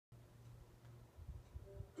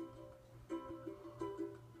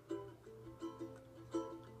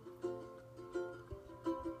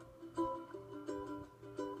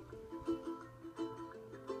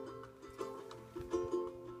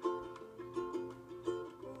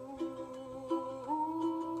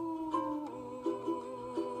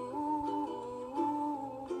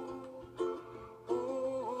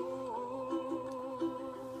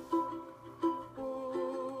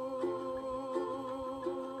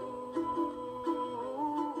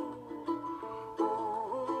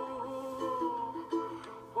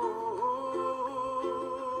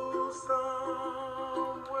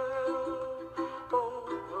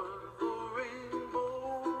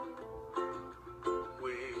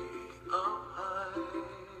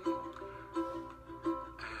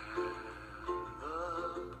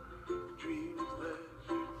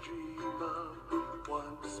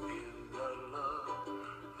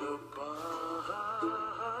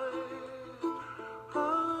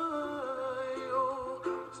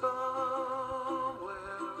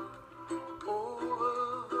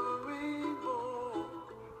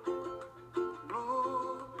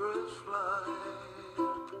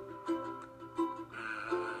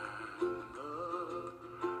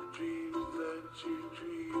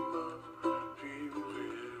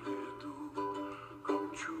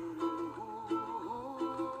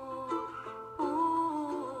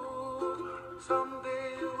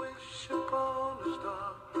wish upon a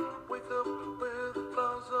star, wake up where the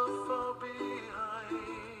clouds are far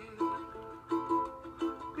behind.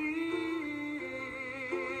 Be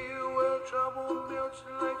where trouble melts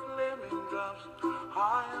like lemon drops,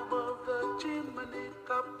 high above the chimney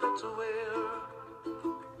top. That's where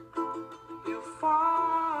you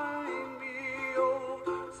find me, oh,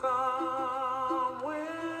 somewhere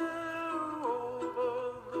over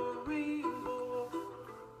the rainbow.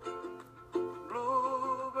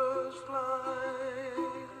 Bluebirds fly,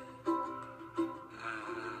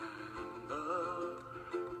 and the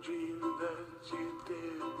dream that you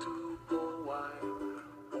did to, oh why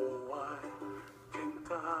can't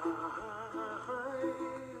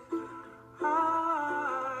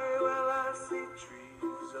well, I see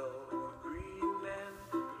trees of green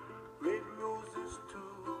and red roses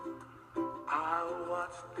too. I'll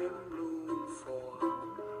watch them bloom for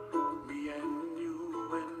me and you,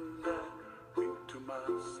 and I think to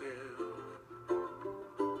myself,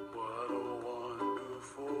 what a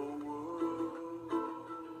wonderful world.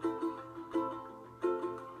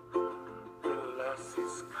 Well, I see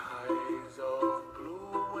skies of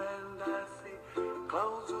blue and I see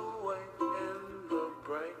clouds of white and the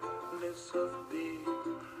brightness of day.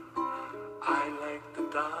 I like the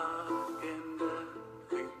dark and I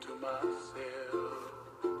think to myself,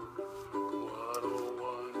 what a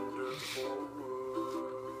wonderful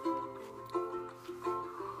world.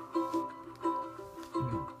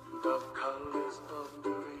 The colors of the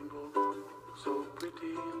rainbow, so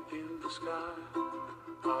pretty in the sky,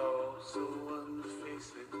 are also on the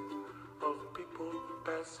faces of people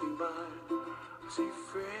passing by. I see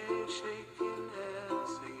friends shaking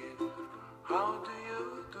hands singing, how do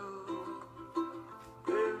you do?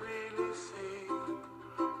 They really say,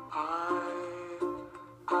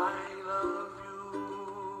 I love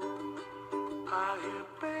you. I hear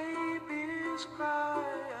babies cry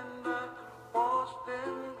and I watch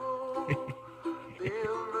them grow.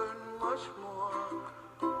 They'll learn much more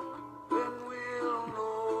than we'll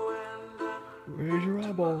know. And where's your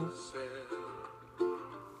eyeball?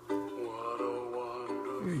 what a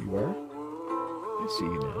wonderful There you are. I see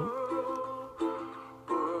you now.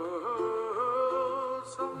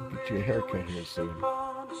 I'll get you a haircut here soon.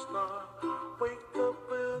 Wake up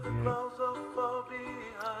where the clouds are far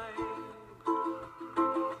behind.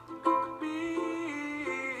 Be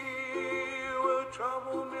where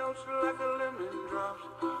trouble melts like a lemon drops,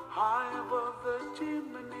 high above the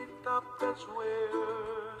chimney top. That's where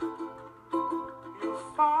you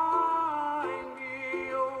find